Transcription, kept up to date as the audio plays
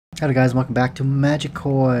Hello guys, welcome back to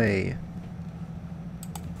Majikoi.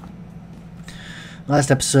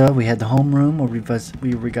 Last episode we had the homeroom where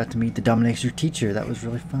we got to meet the dominator teacher. That was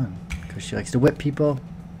really fun because she likes to whip people.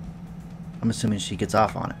 I'm assuming she gets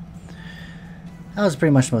off on it. That was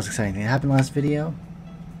pretty much the most exciting thing that happened last video.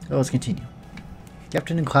 So let's continue. The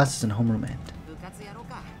afternoon classes and homeroom end.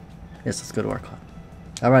 Yes, let's go to our club.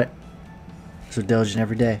 Alright. So diligent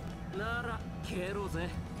every day.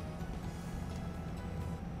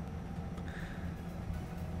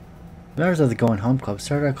 Members of the Going Home Club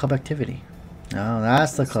started our club activity. Oh,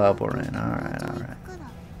 that's the club we're in. Alright, alright.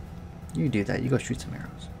 You do that. You go shoot some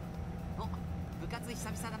arrows.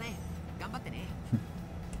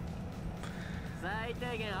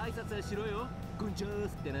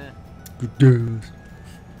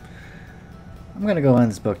 I'm gonna go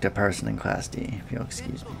lend this book to a person in Class D, if you'll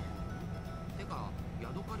excuse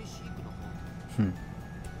me.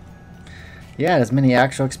 Yeah, it has many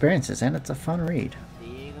actual experiences, and it's a fun read.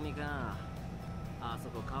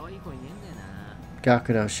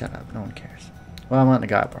 Gakudo, shut up. No one cares. Well, I'm letting the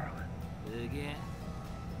guy borrow it.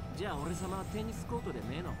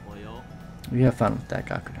 You have fun with that,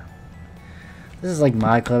 Gakudo. This is like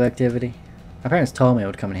my club activity. My parents told me it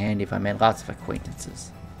would come in handy if I made lots of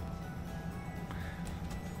acquaintances.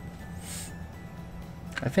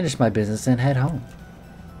 I finished my business and head home.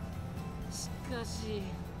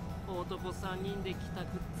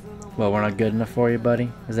 Well, we're not good enough for you,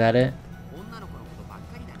 buddy? Is that it?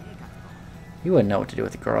 You wouldn't know what to do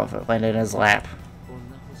with a girl if it landed in his lap.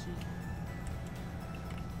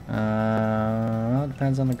 Well, it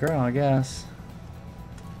depends on the girl, I guess.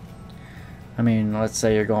 I mean, let's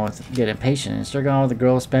say you're going with get impatient and start going with a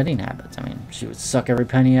girl's spending habits. I mean, she would suck every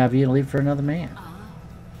penny out of you to leave for another man.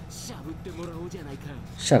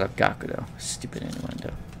 Shut up, Gakudo. Stupid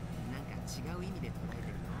innuendo.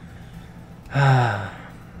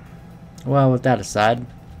 Well, with that aside,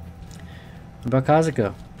 what about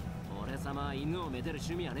Kazuko?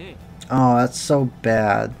 Oh, that's so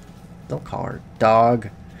bad. Don't call her dog.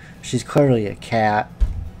 She's clearly a cat.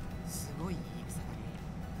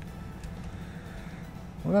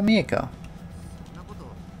 What about Miyako?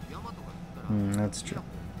 That's true.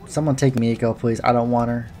 Someone take Miyako, please. I don't want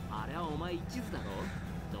her.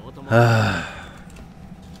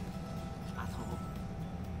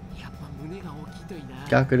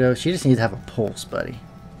 Gakudo, she just needs to have a pulse, buddy.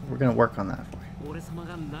 We're gonna work on that for you.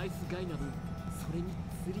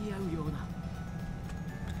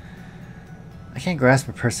 I can't grasp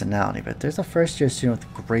her personality, but there's a first-year student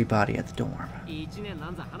with a gray body at the dorm.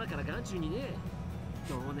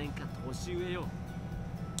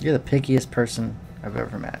 You're the pickiest person I've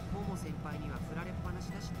ever met.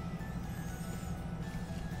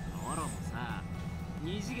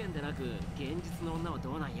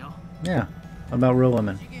 Yeah. What about real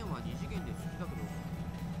women?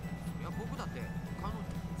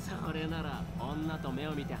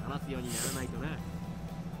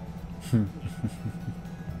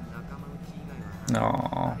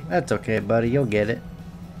 Aw, that's okay, buddy. You'll get it.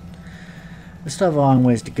 We still have a long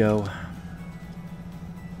ways to go.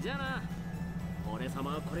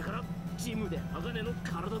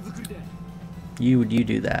 You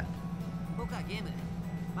do that.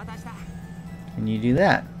 And you do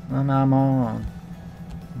that. Well, now I'm all alone.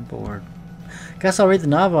 I'm bored. Guess I'll read the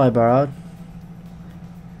novel I borrowed.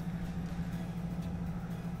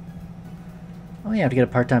 Oh, you have to get a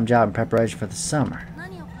part-time job in preparation for the summer.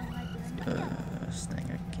 This thing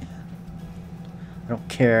again. I don't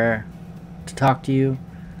care to talk to you,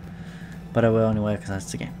 but I will anyway because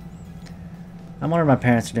that's the game. I'm wondering if my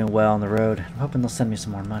parents are doing well on the road. I'm hoping they'll send me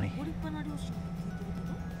some more money.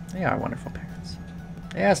 They are wonderful parents.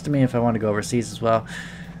 They asked me if I want to go overseas as well,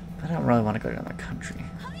 but I don't really want to go to another country.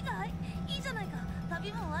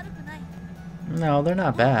 No, they're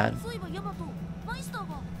not bad.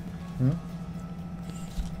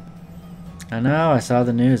 I know, I saw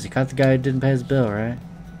the news. He caught the guy who didn't pay his bill, right?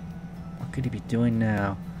 What could he be doing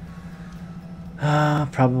now?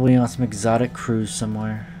 Probably on some exotic cruise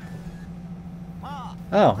somewhere.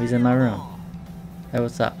 Oh, he's in my room. Hey,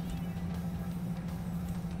 what's up?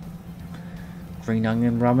 Green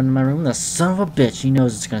onion ramen in my room? The son of a bitch, he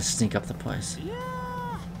knows it's gonna sneak up the place.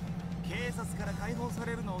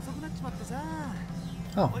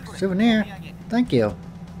 Oh, souvenir. Thank you.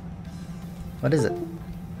 What is it?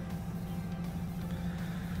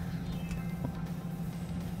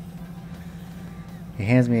 He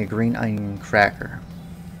hands me a green onion cracker.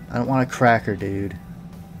 I don't want a cracker, dude.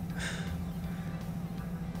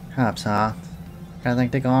 Cups, huh? Kind of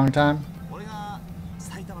think take a long time?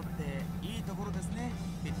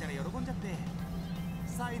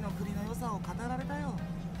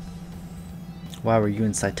 Why were you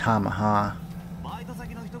in Saitama, huh?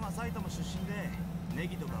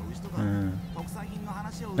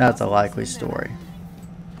 That's a likely story.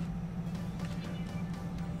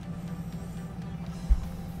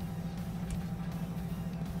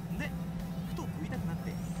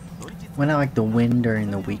 Went out like the wind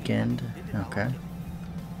during the weekend. Okay.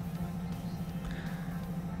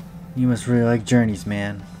 You must really like Journeys,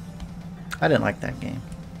 man. I didn't like that game.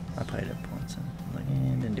 I played it once and like,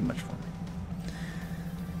 it didn't do much for me.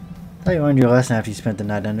 Thought you learned your lesson after you spent the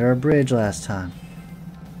night under a bridge last time.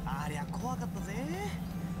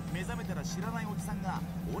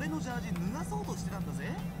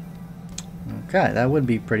 Okay, that would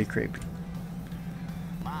be pretty creepy.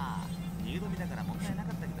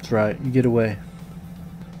 That's right, you get away.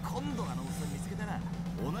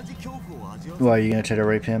 Why, are you gonna try to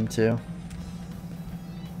rape him too?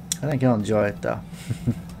 I think he'll enjoy it though.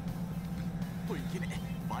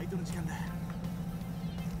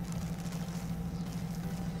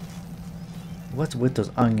 What's with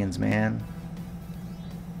those onions, man?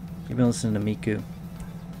 You've been listening to Miku.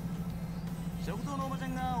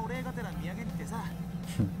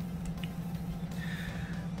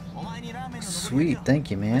 Sweet, thank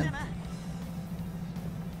you, man.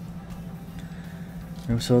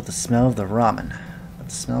 Room so with the smell of the ramen. But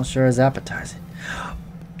the smell sure is appetizing.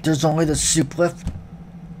 There's only the soup left.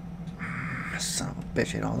 Son of a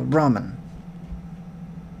bitch, ate all the ramen.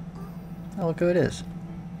 Oh, look who it is.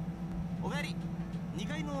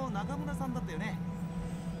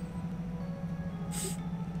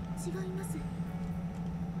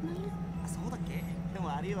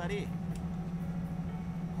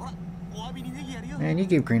 Man, you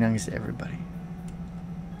give green onions to everybody.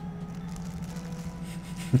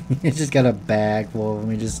 He's just got a bag full of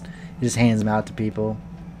them. He just hands them out to people.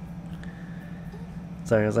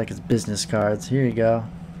 Sorry, it's like his business cards. Here you go.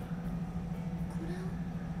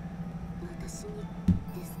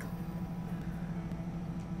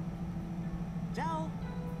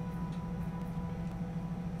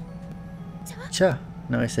 Cha.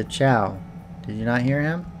 No, he said ciao. Did you not hear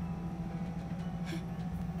him?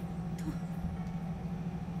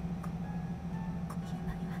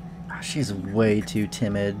 She's way too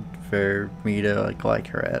timid for me to like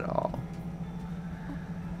her at all.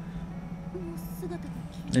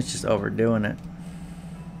 It's just overdoing it.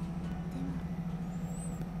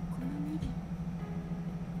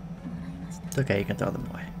 It's okay, you can throw them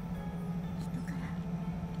away.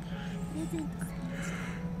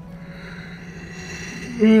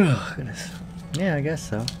 Oh, goodness. Yeah, I guess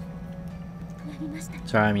so.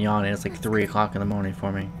 Sorry, I'm yawning. It's like 3 o'clock in the morning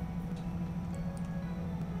for me.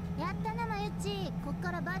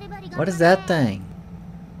 What is that thing?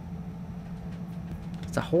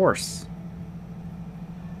 It's a horse.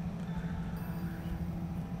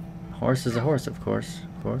 Horse is a horse, of course.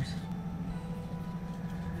 Of course.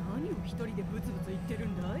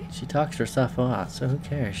 She talks to herself a lot, so who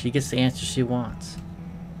cares? She gets the answer she wants.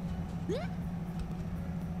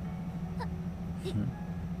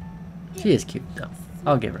 She is cute, though.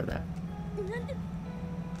 I'll give her that.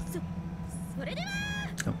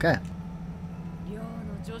 Okay.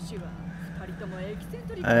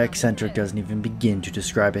 Eccentric doesn't even begin to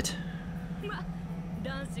describe it.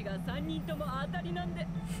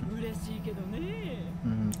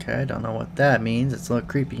 Okay, I don't know what that means. It's a little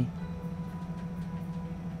creepy.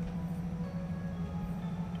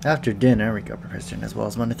 After dinner, we go preparing as well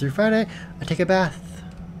as Monday through Friday. I take a bath.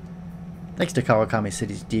 Thanks to Kawakami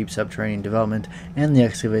City's deep subterranean development and the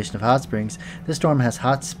excavation of hot springs, this storm has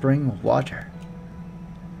hot spring water.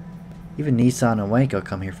 Even Nissan and Wanko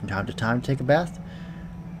come here from time to time to take a bath.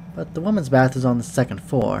 But the women's bath is on the 2nd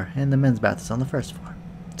floor, and the men's bath is on the 1st floor.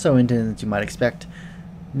 So incidents you might expect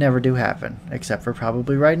never do happen, except for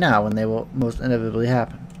probably right now when they will most inevitably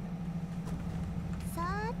happen.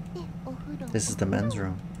 This is the men's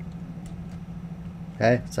room.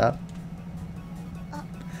 Hey, what's up?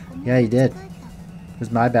 Yeah, you did. It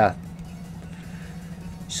was my bath.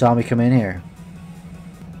 You saw me come in here.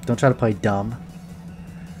 Don't try to play dumb.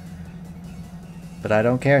 But I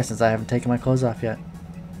don't care since I haven't taken my clothes off yet.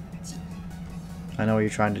 I know what you're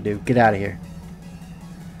trying to do. Get out of here.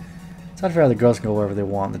 It's not fair the girls can go wherever they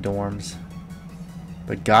want in the dorms.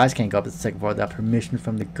 But guys can't go up to the 2nd floor without permission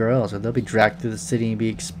from the girls, or they'll be dragged through the city and be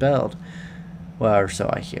expelled. Well, or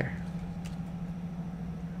so I hear.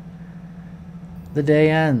 The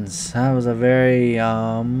day ends. That was a very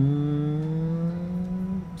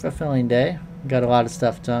fulfilling day. Got a lot of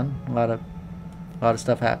stuff done. A lot of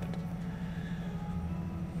stuff happened.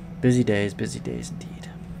 Busy days indeed.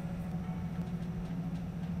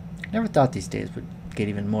 Never thought these days would get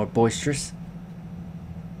even more boisterous.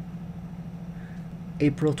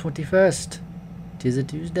 April 21st. 'Tis a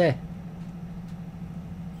Tuesday.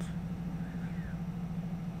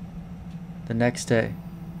 The next day.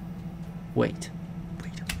 Wait.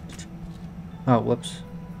 Oh, whoops.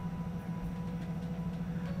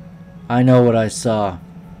 I know what I saw.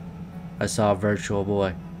 I saw a virtual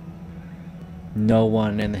boy. No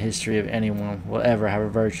one in the history of anyone will ever have a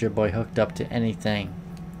virtual boy hooked up to anything.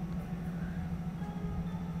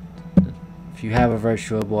 If you have a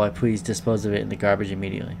virtual boy, please dispose of it in the garbage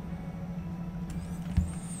immediately.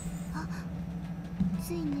 Oh,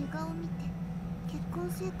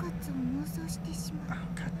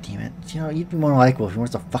 God damn it. You know, you'd be more likable if you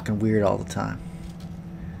weren't so fucking weird all the time.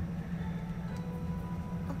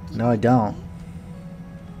 No, I don't.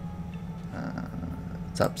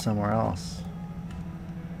 It's up somewhere else.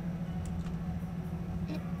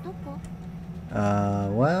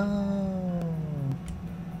 Well...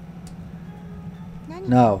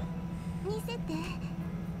 No.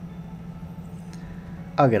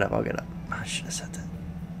 I'll get up, I should have said that.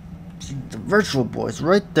 See, the virtual boy's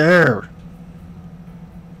right there.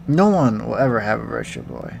 No one will ever have a virtual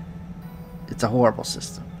boy. It's a horrible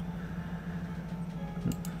system.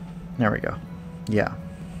 There we go. Yeah.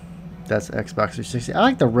 That's Xbox 360. I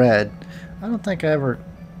like the red. I don't think I ever...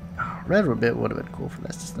 Oh, red would have been cool for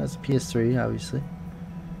that. That's a PS3, obviously.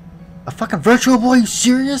 A fucking virtual boy? You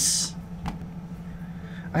serious?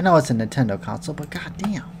 I know it's a Nintendo console, but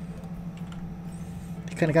goddamn.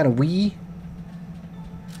 You kind of got a Wii?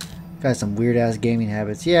 Got some weird ass gaming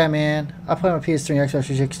habits. Yeah, man. I play my PS3 and Xbox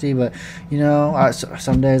 360, but you know,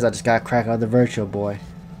 some days I just gotta crack out the virtual boy.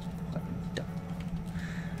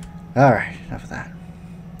 Alright, enough of that.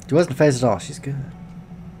 She wasn't phased at all. She's good.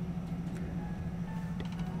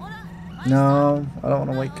 No, I don't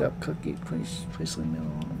want to wake up Cookie. Please leave me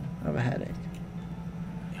alone. I have a headache.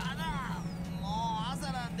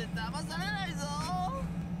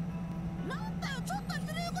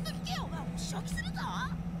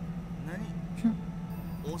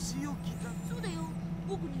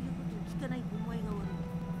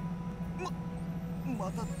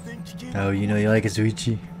 Oh, you know you like a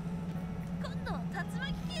Suichi.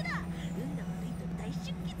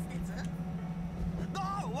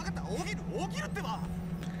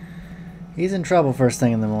 He's in trouble first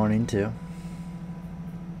thing in the morning, too.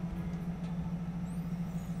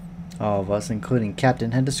 All of us, including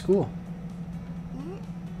Captain, head to school.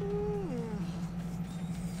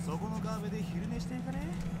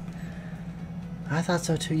 I thought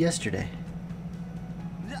so too yesterday.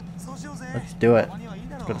 Let's do it.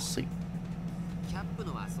 Let's go to sleep.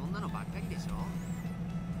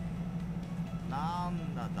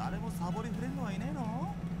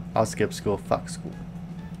 I'll skip school. Fuck school.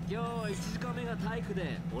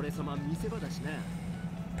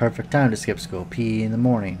 Perfect time to skip school. PE in the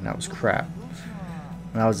morning. That was crap.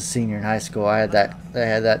 When I was a senior in high school, I had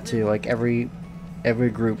that too. Like every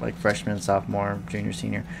group, like freshman, sophomore, junior,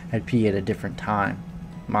 senior, had PE at a different time.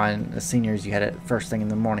 Mine, the seniors, you had it first thing in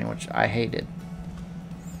the morning, which I hated.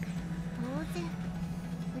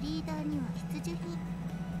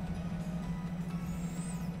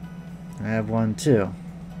 I have one too.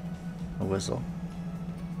 A whistle.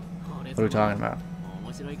 What are we talking about?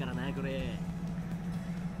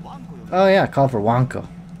 Oh yeah, call for Wonko.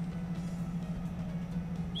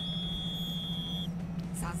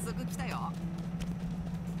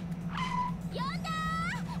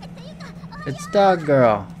 It's Dog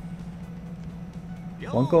Girl.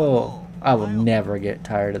 Wonko. I will never get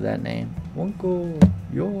tired of that name. Wonko.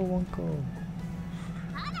 Yo, Wonko.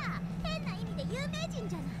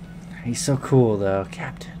 He's so cool though,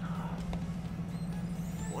 Captain.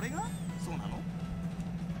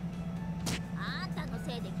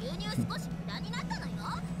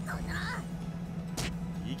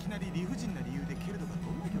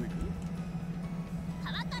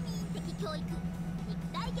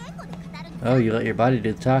 Oh, you let your body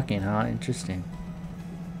do the talking, huh? Interesting.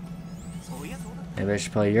 Maybe I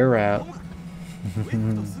should play your route.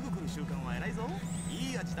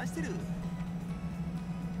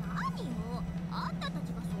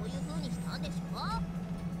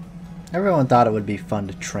 Everyone thought it would be fun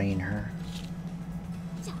to train her.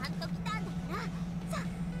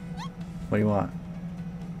 What do you want?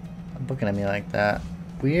 I'm looking at me like that.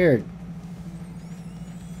 Weird.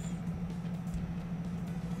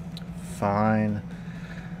 Fine.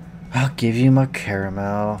 I'll give you my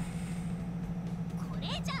caramel.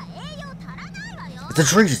 It's a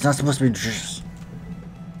treat. It's not supposed to be delicious.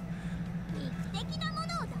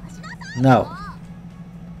 No.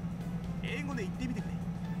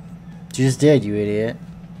 You just did, you idiot.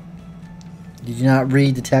 Did you not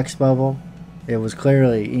read the text bubble? It was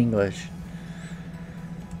clearly English.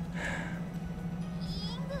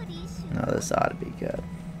 No, this ought to be good.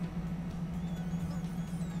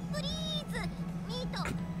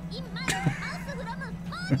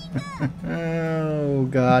 Oh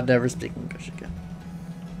God, never speak English again.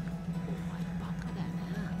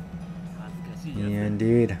 Yeah,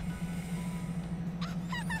 indeed.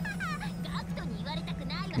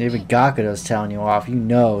 Even Gakudo's telling you off. You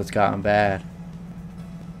know it's gotten bad.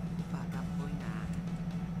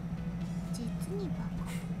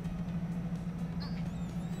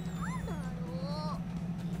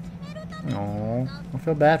 Oh, I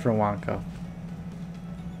feel bad for Wanko.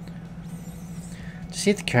 Just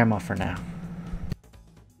eat the caramel for now.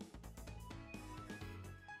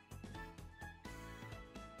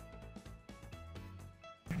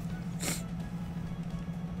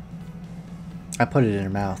 I put it in her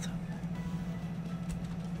mouth.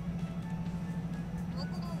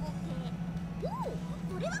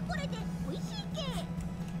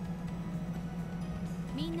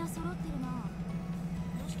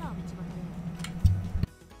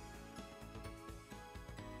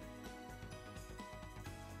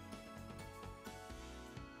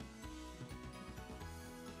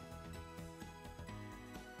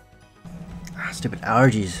 Ah, stupid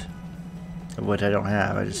allergies. Which I don't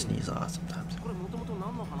have, I just sneeze a lot sometimes.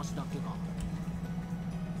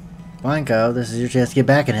 Wanko, this is your chance to get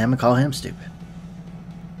back at him and call him stupid.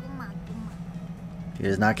 He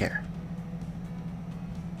does not care.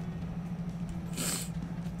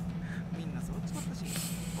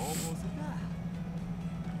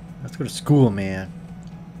 Let's go to school, man.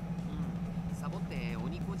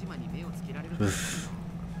 Oof.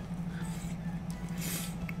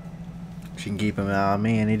 She can keep him out of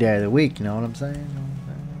me any day of the week, you know what I'm saying?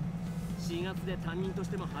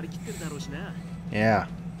 Yeah.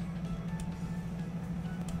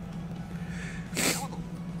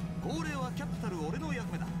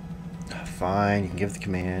 Fine, you can give the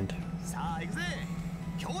command.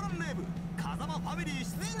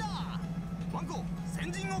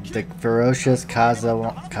 The ferocious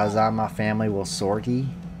Kazama family will sortie.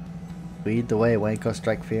 Lead the way, Wanko,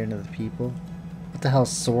 strike fear into the people. What the hell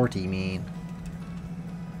does sortie mean?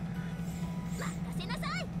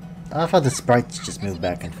 I love how the sprites just move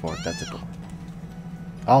back and forth. That's adorable.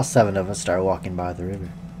 All 7 of us start walking by the river.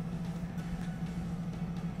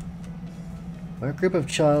 We're a group of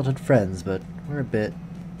childhood friends, but we're a bit...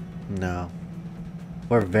 No.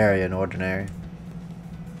 We're very unordinary.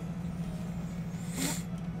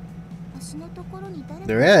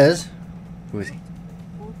 There is? Who is he?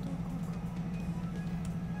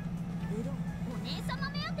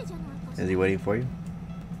 Is he waiting for you?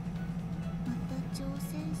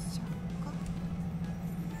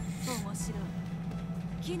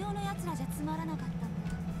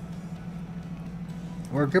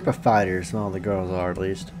 We're a group of fighters, well, the girls are at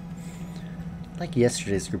least. Like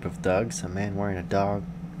yesterday's group of thugs, a man wearing a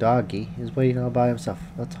doggy is waiting all by himself.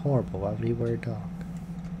 That's horrible. Why would he wear a dog?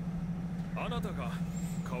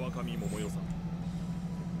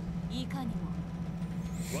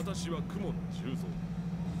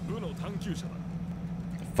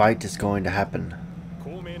 Fight is going to happen.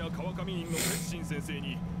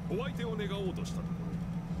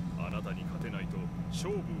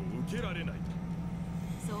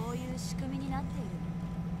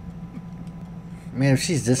 Man, if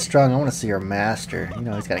she's this strong, I want to see her master. You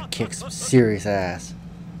know, he's got to kick some serious ass.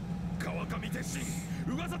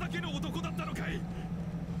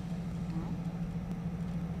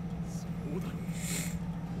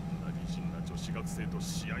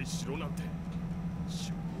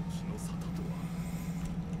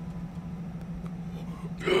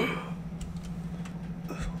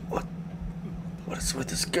 What is with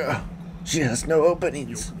this girl? She has no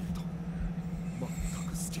openings.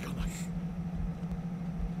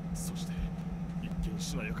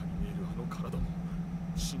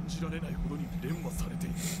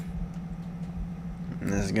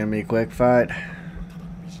 This is gonna be a quick fight.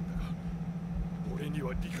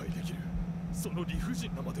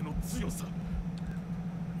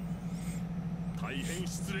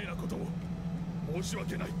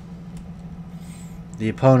 The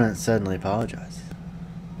opponent suddenly apologized.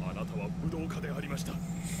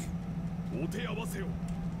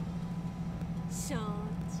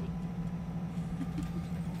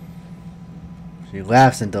 She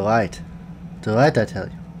laughs in delight. Delight, I tell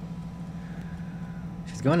you.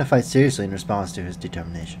 She's going to fight seriously in response to his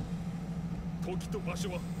determination.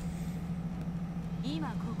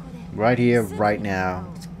 Right here, right now.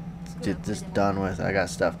 Let's get this done with. I got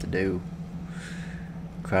stuff to do.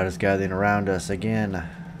 Crowd is gathering around us again.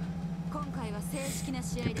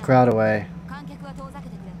 Keep the crowd away.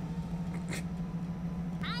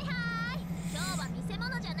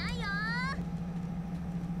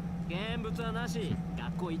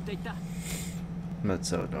 That's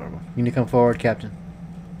so adorable. You need to come forward, Captain.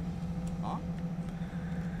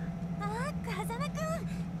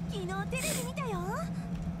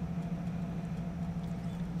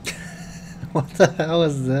 What the hell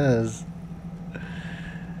is this?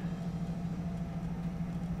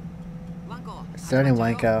 Starting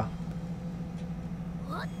Wanko.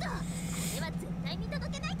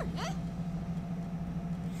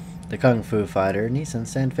 The Kung Fu fighter and Nissan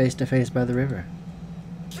stand face to face by the river.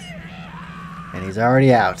 And he's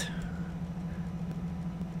already out.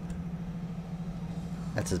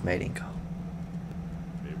 That's his mating call.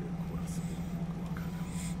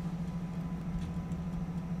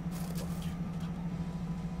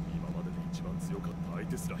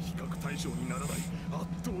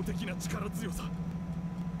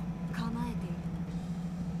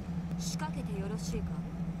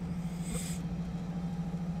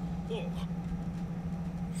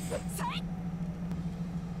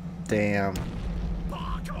 Damn.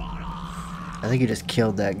 I think he just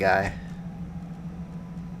killed that guy.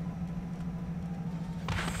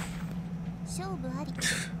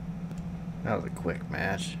 That was a quick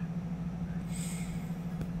match.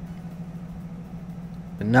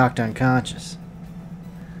 Been knocked unconscious.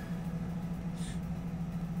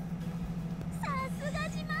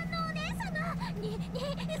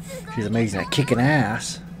 She's amazing at kicking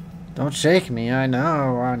ass. Don't shake me, I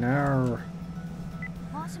know, I know.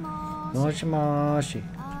 Moshi moshi.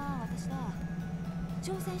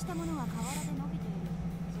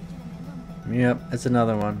 Yep, it's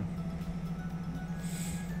another one.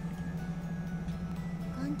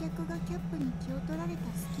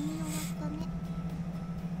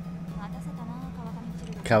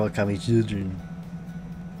 Kawakami children.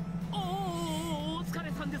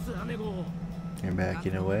 You're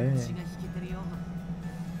backing away.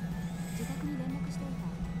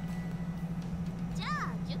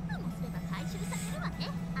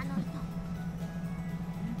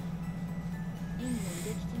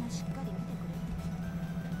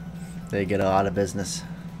 They get a lot of business.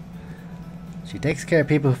 She takes care of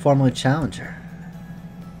people who formally challenge her.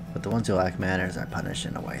 But the ones who lack manners are punished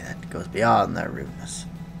in a way that goes beyond their rudeness.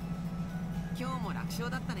 You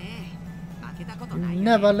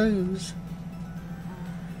never lose.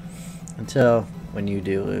 Until when you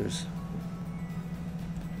do lose.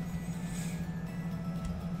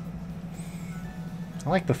 I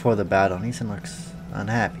like before the battle, Nissan looks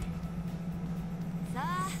unhappy.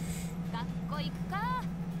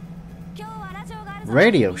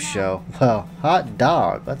 Radio show? Well, hot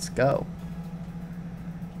dog. Let's go.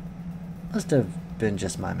 Must have been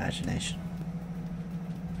just my imagination.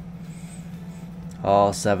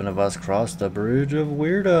 All 7 of us crossed the bridge of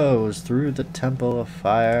Weirdos through the Temple of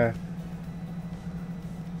Fire.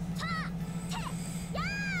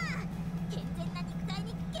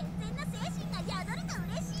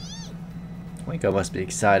 Winko must be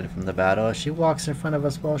excited from the battle as she walks in front of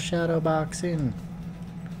us while shadowboxing.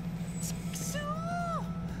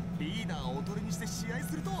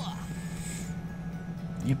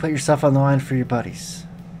 You put yourself on the line for your buddies.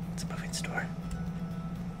 It's a moving story.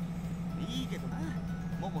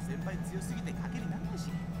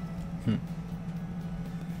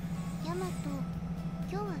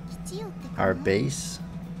 Our base?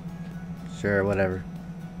 Sure, whatever.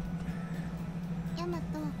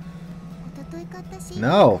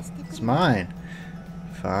 No, it's mine.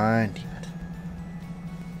 Fine,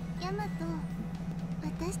 damn it.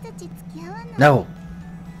 No!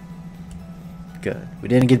 Good. We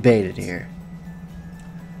didn't get baited here.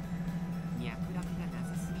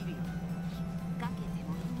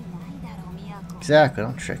 Exactly,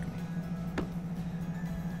 don't trick me.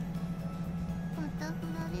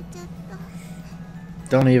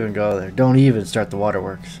 Don't even go there. Don't even start the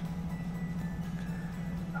waterworks.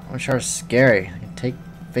 I'm sure it's scary. I can take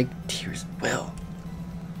fake tears at will.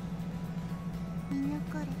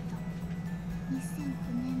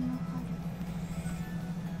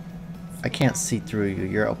 I can't see through you.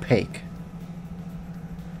 You're opaque.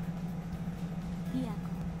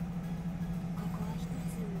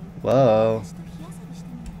 Whoa.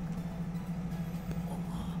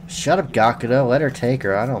 Shut up, Gakuda. Let her take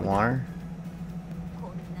her. I don't want her.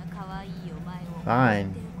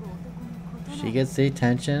 Fine. She gets the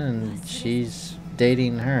attention and she's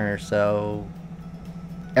dating her, so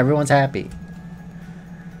everyone's happy.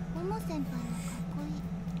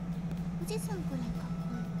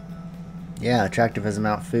 Yeah, attractive as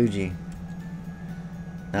Mount Fuji.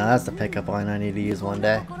 Now that's the pickup line I need to use one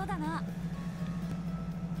day.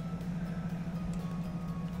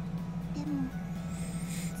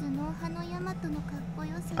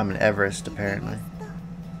 I'm an Everest, apparently.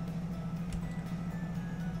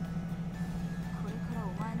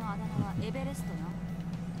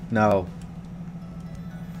 No.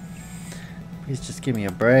 Please just give me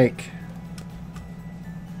a break.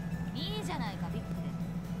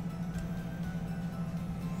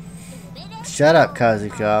 Shut up,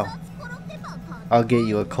 Kazuko. I'll get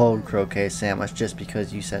you a cold croquet sandwich just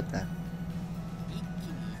because you said that.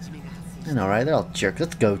 I know, right? They're all jerks.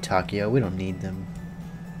 Let's go, Takio. We don't need them.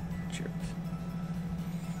 Jerks.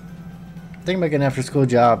 Think about getting an after-school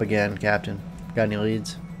job again, Captain. Got any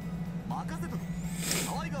leads?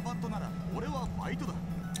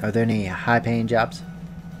 Are there any high-paying jobs?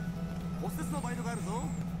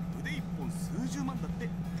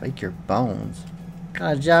 Fake your bones. What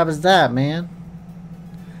kind of job is that, man?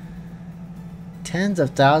 Tens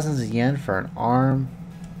of thousands of yen for an arm?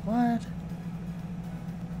 What? I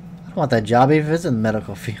don't want that job even if it's in the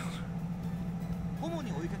medical field.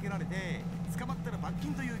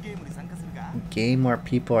 Game where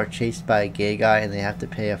people are chased by a gay guy and they have to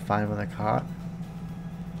pay a fine when they're caught?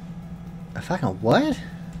 A fucking what?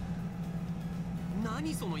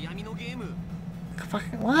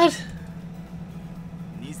 Fucking what?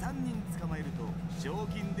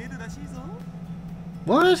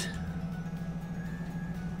 What?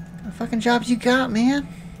 What fucking jobs you got, man?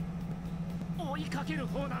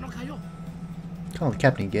 Calling the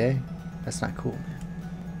captain gay? That's not cool, man.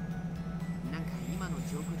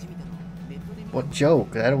 What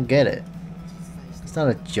joke? I don't get it. It's not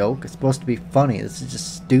a joke. It's supposed to be funny. This is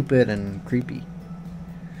just stupid and creepy.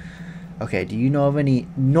 Okay, do you know of any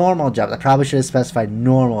normal jobs? I probably should have specified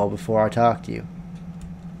normal before I talk to you.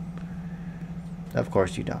 Of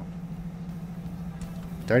course you don't.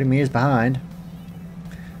 30 meters behind.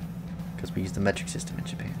 Because we use the metric system in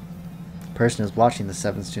Japan. The person is watching the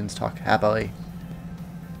 7 students talk happily.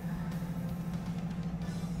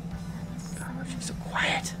 God, she's so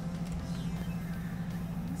quiet.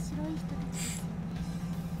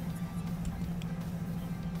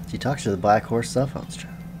 She talks to the black horse cell phone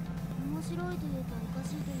strap.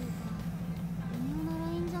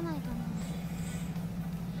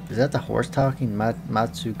 Is that the horse talking,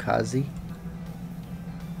 Matsukaze?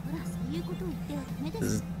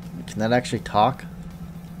 Can that actually talk?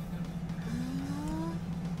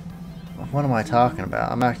 What am I talking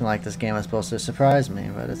about? I'm acting like this game is supposed to surprise me,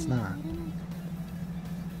 but it's not.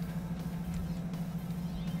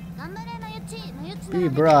 Be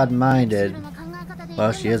broad-minded.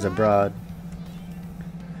 Well, she is a broad.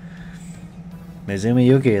 Mizumi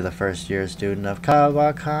Yuki, the first-year student of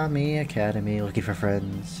Kawakami Academy, looking for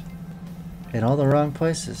friends. In all the wrong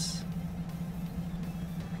places.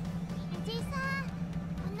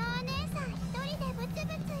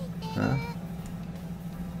 Huh?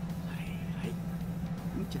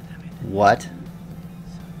 What?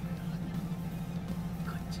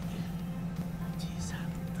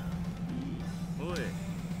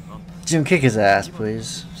 Jim, kick his ass,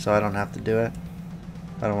 please, so I don't have to do it.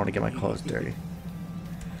 I don't want to get my clothes dirty.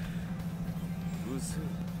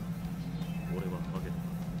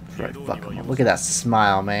 Right, fuck him. Look at that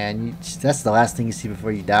smile, man. That's the last thing you see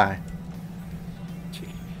before you die.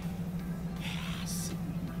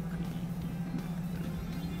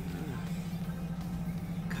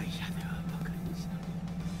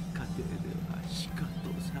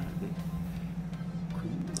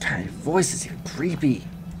 God, your voice is even creepy.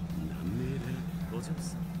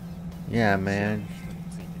 Yeah, man.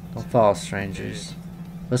 Don't follow strangers.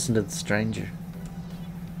 Listen to the stranger.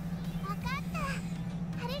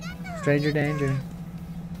 Stranger danger.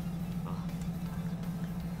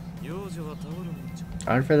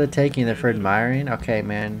 Aren't for the taking, they're for admiring? Okay,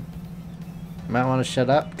 man. You might want to shut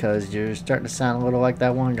up because you're starting to sound a little like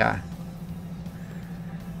that one guy.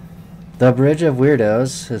 The Bridge of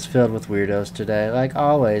Weirdos is filled with weirdos today, like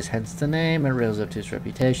always, hence the name and lives up to its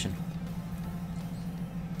reputation.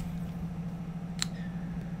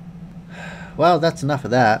 Well, that's enough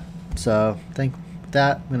of that. So, I think with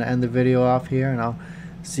that, I'm going to end the video off here, and I'll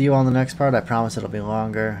see you on the next part. I promise it'll be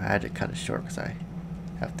longer. I had to cut it short because I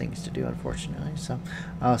have things to do, unfortunately. So,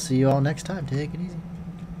 I'll see you all next time. Take it easy.